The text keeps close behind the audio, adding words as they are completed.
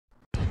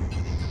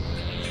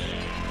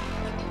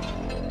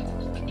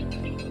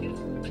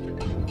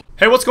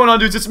Hey, what's going on,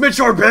 dudes? It's Mitch,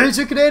 our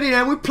basic Canadian,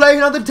 and we're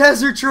playing on the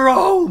desert,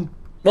 Jerome.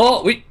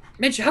 Oh,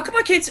 Mitch, how come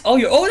I can't see? Oh,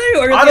 there you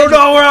are. I don't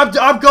know where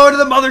I'm going to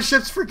the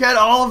motherships. Forget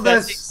all of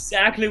this. That's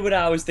exactly what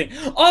I was thinking.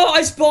 Oh,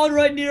 I spawned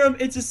right near him.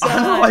 It's a sign.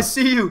 I know, I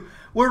see you.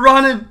 We're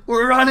running.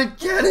 We're running.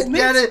 Get it,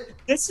 Mitch, get it.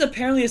 This is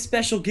apparently a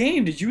special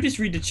game. Did you just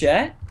read the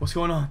chat? What's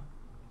going on?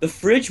 The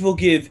fridge will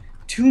give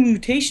 2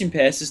 mutation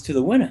passes to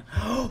the winner.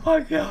 Oh my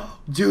god.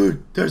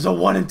 Dude, there's a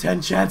 1 in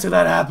 10 chance of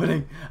that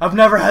happening. I've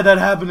never had that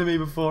happen to me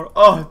before.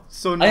 Oh, it's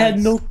so nice.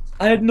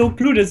 I had no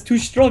clue. That's too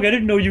strong. I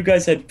didn't know you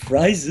guys had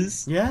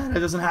prizes. Yeah, that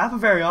doesn't happen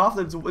very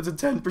often. It's a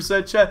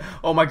 10% chance.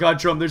 Oh my god,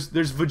 Jerome, there's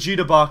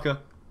Vegeta Baka.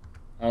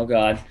 Oh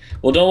god.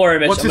 Well, don't worry,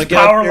 Mitch. What's his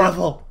power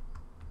level?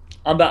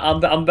 I'm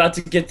about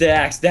to get the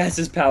axe. That's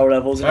his power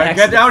levels. Alright,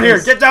 get down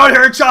here. Get down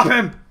here and chop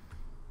him.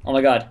 Oh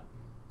my god.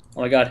 Oh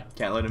my god.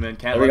 Can't let him in.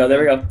 There we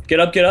go. Get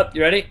up, get up.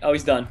 You ready? Oh,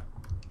 he's done.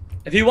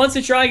 If he wants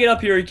to try and get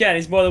up here, he can.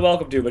 He's more than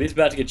welcome to, but he's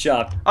about to get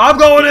chopped. I'm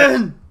going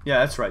in! Yeah,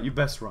 that's right. You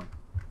best run.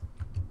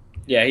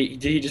 Yeah,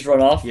 did he just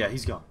run off? Yeah,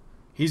 he's gone.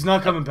 He's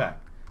not coming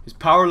back. His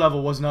power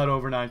level was not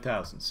over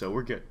 9,000, so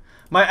we're good.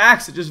 My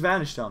axe, it just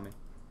vanished on me.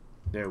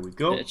 There we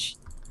go. Bitch.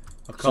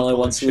 A couple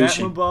of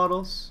enchantment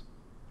bottles.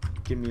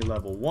 Give me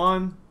level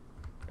 1.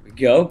 There we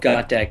go.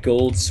 Got that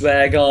gold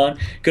swag on.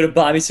 Gonna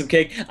buy me some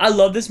cake. I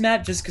love this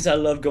map just because I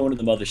love going to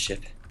the mothership.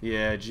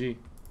 Yeah, G.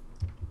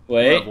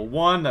 Wait. Level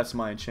 1, that's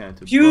my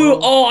enchanted Pew! bow.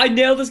 Oh, I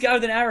nailed this guy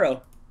with an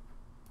arrow.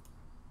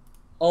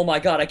 Oh my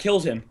god, I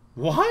killed him.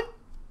 What?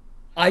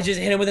 I just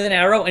hit him with an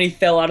arrow and he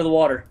fell out of the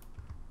water.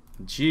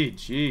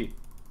 G.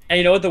 And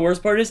you know what the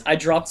worst part is? I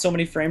dropped so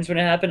many frames when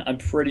it happened, I'm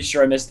pretty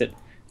sure I missed it.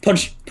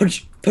 Punch,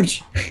 punch,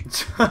 punch.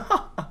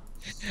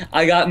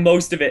 I got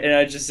most of it and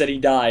I just said he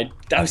died.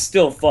 That was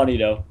still funny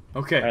though.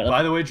 Okay, right,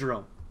 by the way,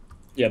 Jerome.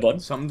 Yeah,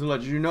 bud? Something to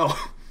let you know.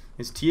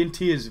 His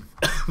TNT is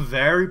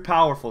very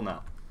powerful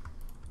now.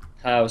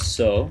 How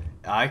so?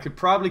 I could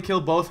probably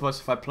kill both of us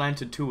if I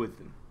planted 2 with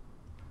them.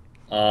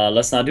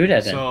 Let's not do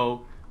that then.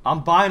 So,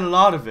 I'm buying a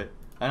lot of it.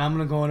 And I'm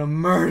gonna go on a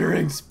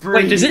murdering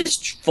spree. Wait, does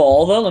it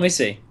fall though? Let me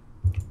see.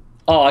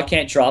 Oh, I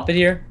can't drop it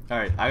here?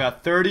 Alright, I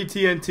got 30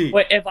 TNT.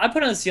 Wait, if I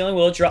put it on the ceiling,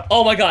 will it drop?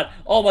 Oh my god.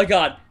 Oh my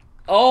god.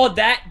 Oh,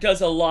 that does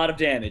a lot of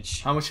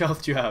damage. How much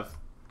health do you have?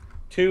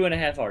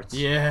 2.5 hearts.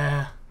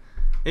 Yeah.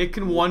 It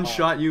can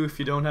one-shot you if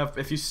you don't have...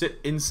 If you sit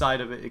inside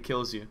of it, it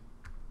kills you.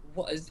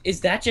 What, is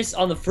that just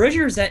on the fridge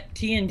or is that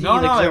TNT?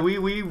 No,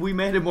 we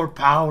made it more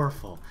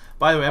powerful.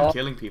 By the way, I'm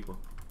killing people.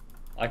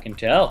 I can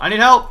tell. I need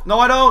help. No,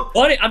 I don't.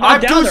 Buddy,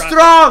 I'm too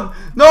strong.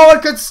 No one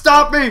can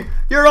stop me.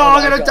 You're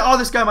all gonna. Oh,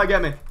 this guy might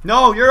get me.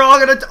 No, you're all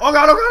gonna. Oh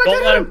god,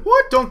 don't get him.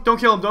 What? Don't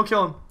kill him. Don't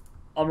kill him.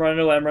 I'm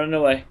running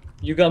away.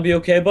 You gonna be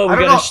okay, bud? I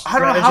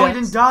don't know how he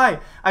didn't die.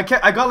 I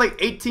got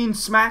like 18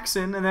 smacks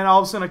in, and then all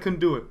of a sudden I couldn't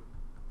do it.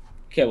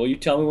 Okay, well you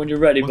tell me when you're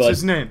ready, bud. What's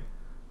his name?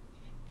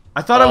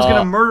 I thought I was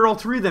gonna murder all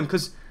 3 of them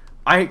because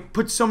I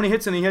put so many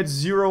hits and he had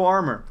 0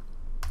 armor.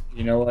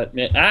 You know what?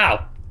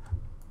 Ow.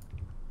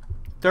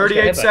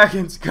 38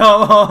 seconds.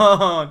 Come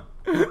on.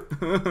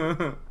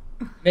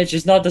 Mitch,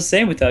 it's not the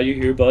same without you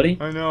here, buddy.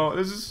 I know.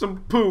 This is some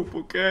poop,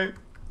 okay?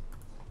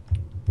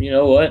 You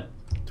know what?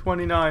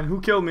 29.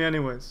 Who killed me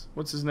anyways?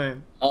 What's his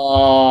name? He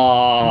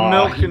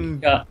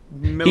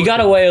got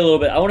away a little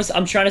bit.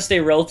 I'm trying to stay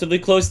relatively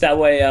close. That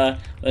way, when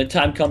the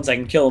time comes, I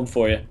can kill him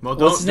for you. Well,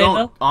 what's his name,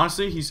 though?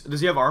 Honestly, does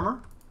he have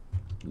armor?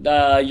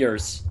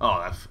 Yours.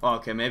 Oh,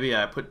 okay. Maybe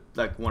I put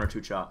like 1 or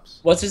 2 chops.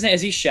 What's his name? Is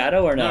he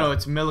Shadow or no? No,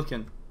 it's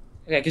Milliken.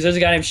 Okay, because there's a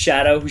guy named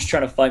Shadow who's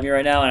trying to fight me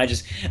right now, and I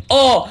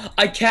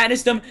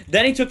Katnissed him,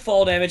 then he took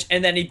fall damage,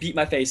 and then he beat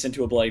my face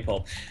into a bloody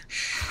pulp.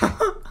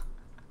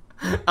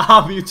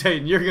 I'll mutate,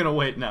 and you're gonna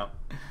wait now.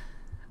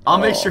 I'll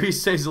make sure he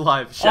stays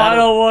alive. Shadow. I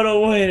don't want to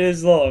wait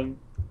as long.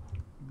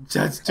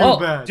 That's too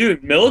bad.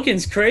 Dude,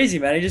 Milliken's crazy,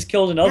 man. He just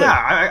killed another.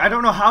 Yeah, I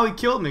don't know how he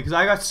killed me, because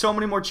I got so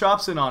many more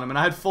chops in on him, and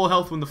I had full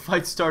health when the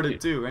fight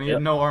started, too, and he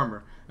had no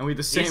armor. And we had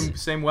the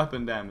same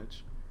weapon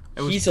damage.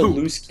 He's a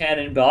loose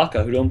cannon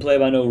Baka who don't play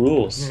by no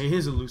rules. Yeah, he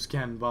is a loose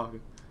cannon Baka.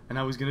 And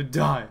I was gonna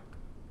die.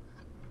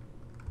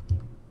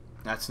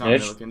 That's not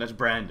Mitch? Milliken, that's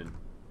Brandon.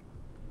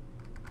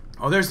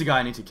 Oh, there's the guy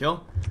I need to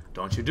kill.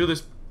 Don't you do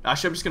this.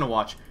 Actually, I'm just gonna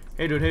watch.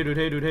 Hey dude, hey dude,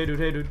 hey dude, hey dude,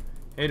 hey dude.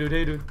 Hey dude,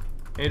 hey dude.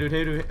 Hey dude,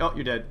 hey dude. Oh,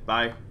 you're dead.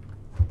 Bye.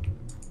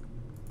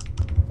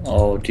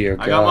 Oh dear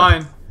God. I got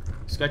mine.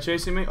 This guy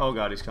chasing me? Oh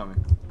god, he's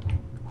coming.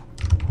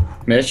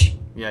 Mitch?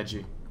 Yeah,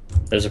 G.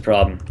 There's a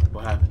problem.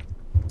 What happened?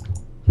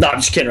 No, I'm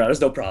just kidding around.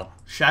 There's no problem.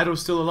 Shadow's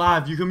still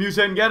alive. You can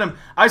mutate and get him.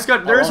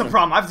 There is a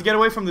problem. I have to get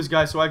away from this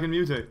guy so I can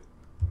mutate.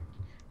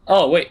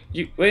 Oh wait,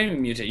 wait a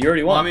minute, mutate. You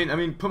already won. Well, I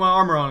mean, put my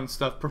armor on and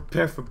stuff.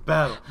 Prepare for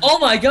battle. Oh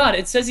my god,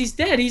 it says he's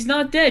dead. He's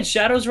not dead.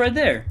 Shadow's right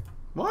there.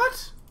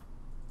 What?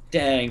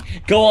 Dang.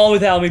 Go on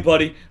without me,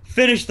 buddy.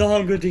 Finish the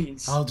Hunger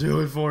Games. I'll do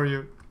it for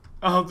you.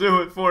 I'll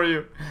do it for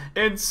you.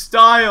 In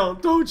style.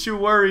 Don't you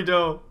worry,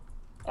 though.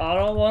 I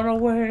don't want to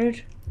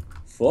wait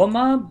for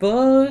my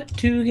butt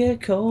to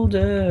get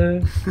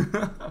colder.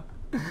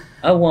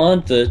 I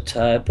want the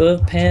type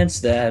of pants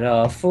that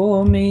are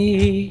for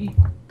me.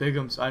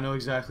 Bigums, I know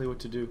exactly what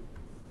to do.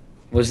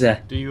 What's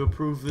that? Do you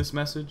approve this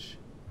message?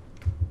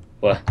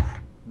 What?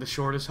 The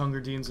shortest Hunger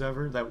Games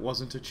ever. That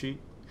wasn't a cheat.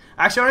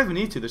 Actually, I don't even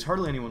need to. There's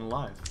hardly anyone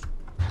alive.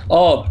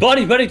 Oh,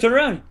 buddy, turn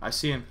around. I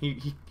see him.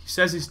 He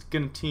says he's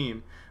gonna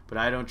team, but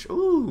I don't.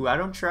 Ooh, I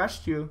don't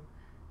trust you.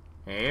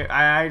 Hey,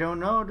 I don't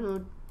know,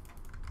 dude.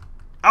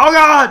 Oh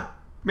God!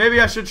 Maybe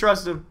I should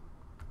trust him.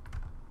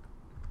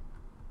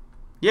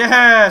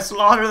 Yeah,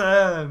 slaughter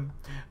them.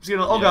 I'm just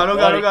gonna. Oh God! Oh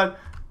God! Oh God!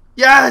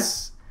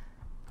 Yes!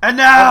 And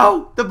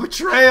now the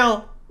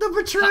betrayal. The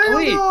betrayal.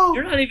 Wait, no!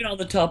 you're not even on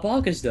the top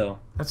August though.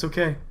 That's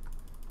okay.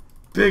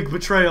 Big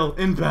betrayal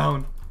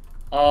inbound.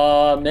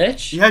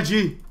 Mitch? Yeah,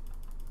 G.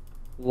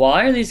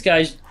 Why are these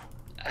guys...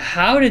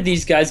 How did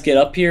these guys get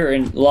up here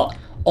and...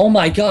 Oh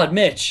my God,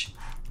 Mitch.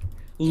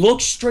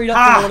 Look straight up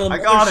to one of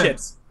the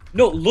motherships.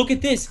 No, look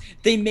at this.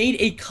 They made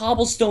a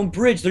cobblestone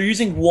bridge. They're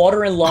using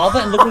water and lava,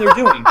 and look what they're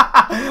doing.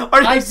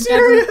 Are you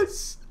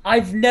serious?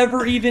 I've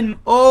never even...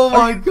 Oh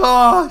my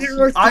gosh.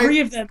 There are three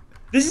of them.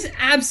 This is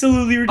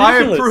absolutely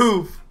ridiculous. I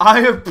approve. I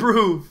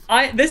approve.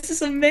 This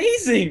is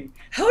amazing.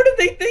 How did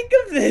they think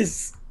of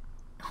this?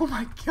 Oh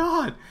my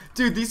God.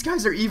 Dude, these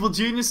guys are evil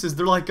geniuses.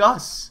 They're like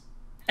us.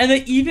 And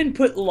they even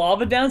put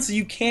lava down so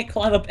you can't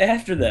climb up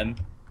after them.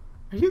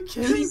 Are you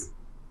kidding?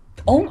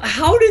 Oh,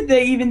 how did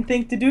they even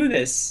think to do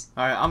this?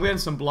 Alright, I'm getting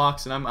some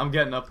blocks and I'm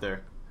getting up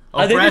there. Oh,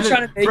 I think they're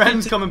trying to make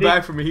Brandon's coming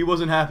back for me. He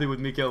wasn't happy with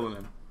me killing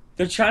him.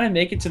 They're trying to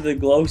make it to the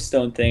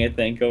glowstone thing, I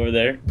think, over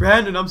there.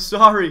 Brandon, I'm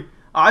sorry.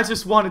 I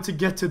just wanted to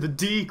get to the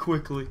D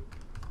quickly.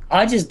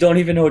 I just don't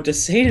even know what to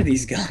say to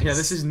these guys. Yeah,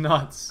 this is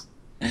nuts.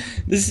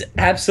 This is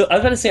absolutely... I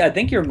was about to say, I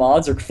think your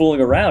mods are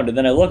fooling around, and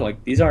then I look, I'm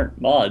like, these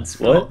aren't mods.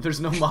 What? No, there's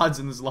no mods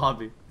in this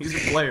lobby. These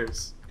are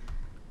players.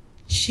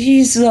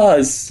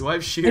 Jesus. Do I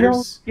have shears? I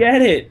don't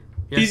get it.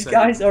 Yes, These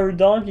guys are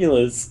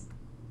ridiculous.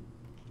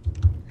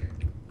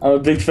 I'm a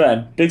big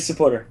fan, big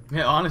supporter.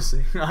 Yeah,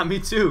 honestly, me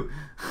too.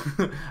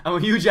 I'm a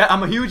huge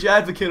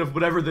advocate of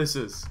whatever this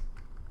is.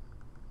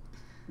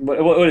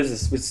 What is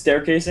this? With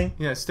staircasing?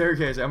 Yeah,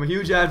 staircasing. I'm a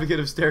huge advocate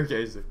of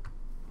staircasing.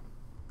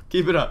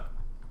 Keep it up.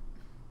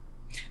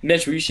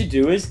 Mitch, what you should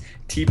do is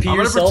TP I'm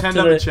yourself gonna pretend to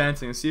I'm the...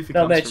 enchanting and see if he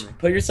No, comes Mitch, for me.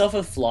 put yourself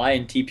a fly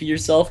and TP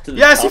yourself to the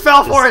Yes, he top fell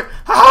of this. for it!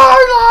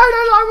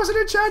 I wasn't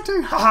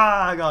enchanting!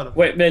 I got him.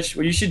 Wait, Mitch,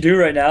 what you should do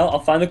right now, I'll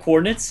find the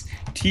coordinates,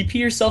 TP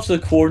yourself to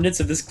the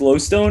coordinates of this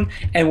glowstone,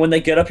 and when they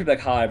get up, you're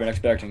like, hi, I've been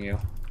expecting you.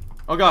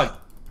 Oh God.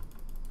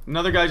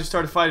 Another guy just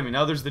started fighting me.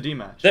 Now there's the D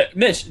match.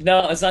 Mitch,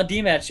 no, it's not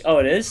D-match. Oh,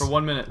 it is? For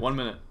 1 minute, 1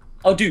 minute.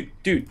 Oh, dude,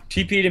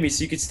 TP to me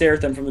so you can stare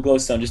at them from the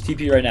glowstone. Just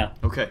TP right now.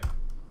 Okay.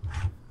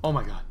 Oh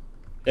my God.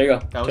 There you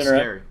go. That was turn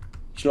scary. around.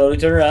 Slowly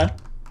turn around.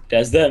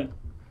 That's them.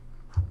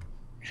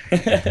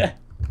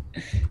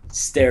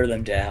 Stare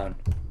them down.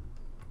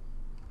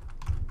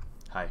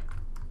 Hi.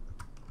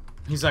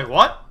 He's like,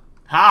 what?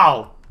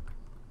 How?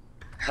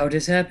 How did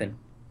this happen?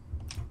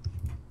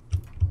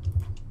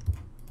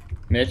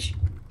 Mitch?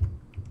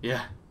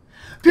 Yeah.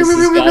 This Pew,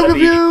 has pew, gotta pew, be-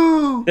 pew,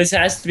 pew. This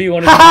has to be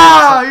one of the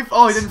Ha! weirdest,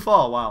 Oh, he didn't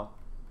fall. Wow.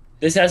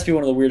 this has to be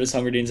one of the weirdest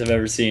Hunger Games I've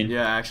ever seen.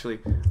 Yeah, actually.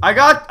 I'm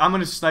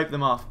gonna snipe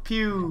them off.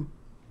 Pew.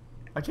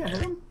 I can't hit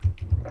him.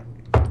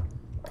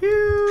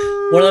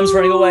 Pew. One of them's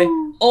running away.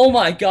 Oh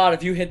my God,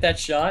 if you hit that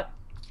shot,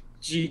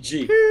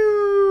 GG.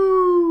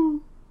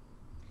 Pew.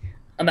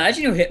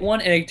 Imagine you hit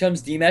one and it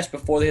comes D-match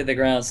before they hit the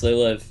ground so they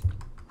live.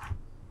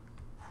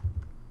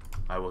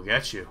 I will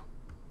get you.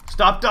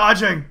 Stop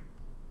dodging.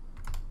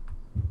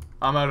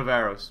 I'm out of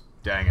arrows.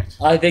 Dang it.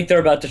 I think they're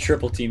about to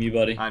triple team you,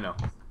 buddy. I know.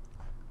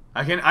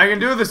 I can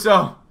do this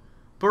though. You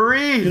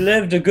Breathe.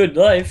 lived a good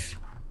life.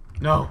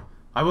 No.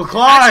 I will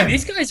climb. Actually,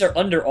 these guys are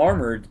under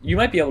armored. You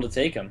might be able to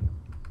take them.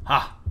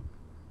 Ha.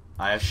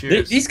 I have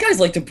shears. These guys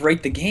like to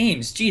break the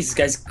games. Jeez, this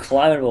guy's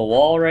climbing over the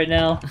wall right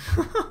now.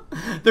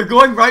 They're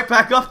going right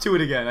back up to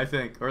it again, I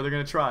think. Or they're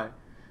going to try.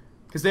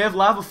 Because they have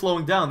lava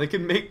flowing down. They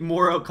can make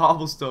more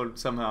cobblestone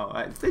somehow.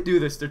 If they do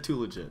this, they're too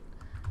legit.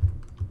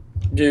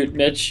 Dude,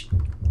 Mitch,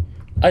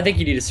 I think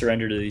you need to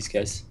surrender to these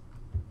guys.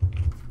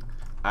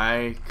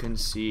 I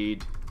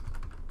concede.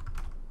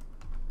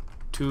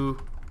 Too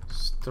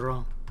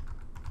strong.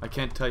 I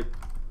can't type.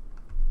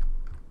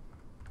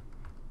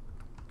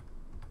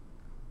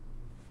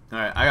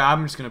 Alright,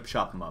 I'm just gonna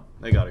chop them up.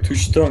 They gotta go. Too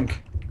strong.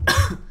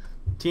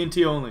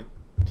 TNT only.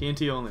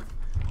 TNT only.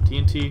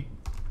 TNT.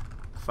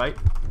 Fight.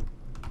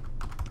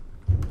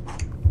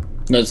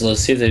 Let's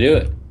see if they do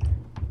it.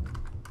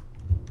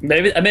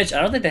 Maybe, Mitch,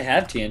 I don't think they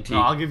have TNT.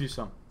 No, I'll give you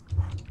some.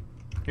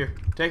 Here,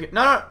 take it.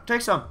 No,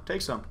 take some.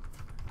 Take some.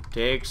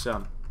 Take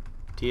some.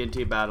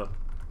 TNT battle.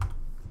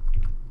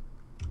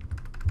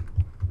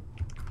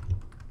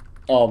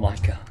 Oh my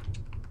God.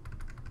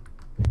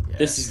 Yes.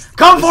 This is...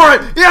 Come for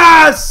it!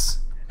 Yes!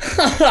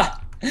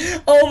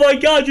 Oh my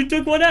God, you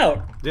took one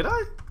out. Did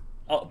I?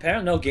 Oh,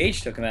 apparently no,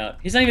 Gage took him out.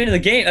 He's not even in the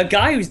game. A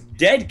guy who's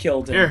dead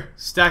killed him. Here,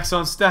 stacks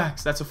on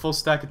stacks. That's a full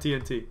stack of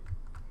TNT.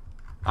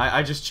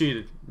 I just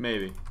cheated,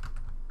 maybe.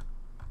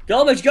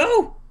 Go, Mitch,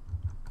 go!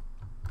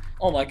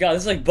 Oh my God,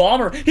 this is like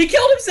Bomber. He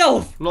killed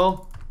himself!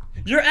 Lol.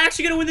 You're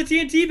actually gonna win the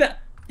TNT bat.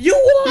 You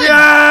won!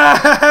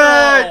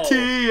 Yeah! Oh.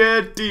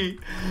 TNT,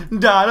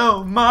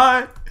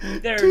 dynamite.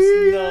 There's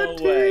TNT,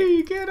 no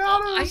way. Get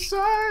out of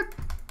sight.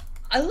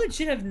 I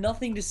legit have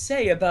nothing to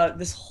say about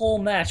this whole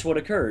match, what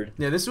occurred.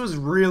 Yeah, this was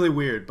really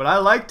weird, but I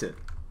liked it.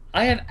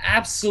 I have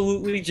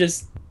absolutely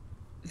just...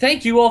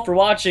 Thank you all for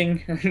watching.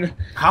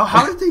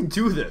 How did they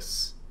do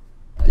this?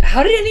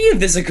 How did any of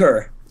this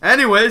occur?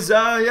 Anyways,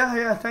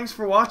 yeah, thanks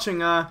for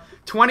watching.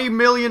 20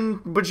 million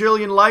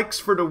bajillion likes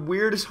for the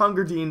weirdest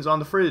Hunger Games on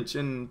the fridge,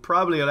 and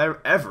probably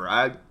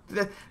ever.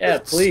 Yeah,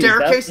 please.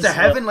 Staircase to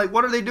heaven? Like,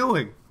 what are they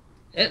doing?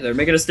 Yeah, they're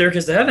making a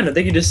staircase to heaven. I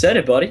think you just said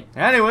it, buddy.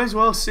 Anyways,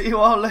 we'll see you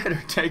all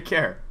later. Take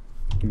care.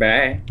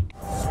 Bye.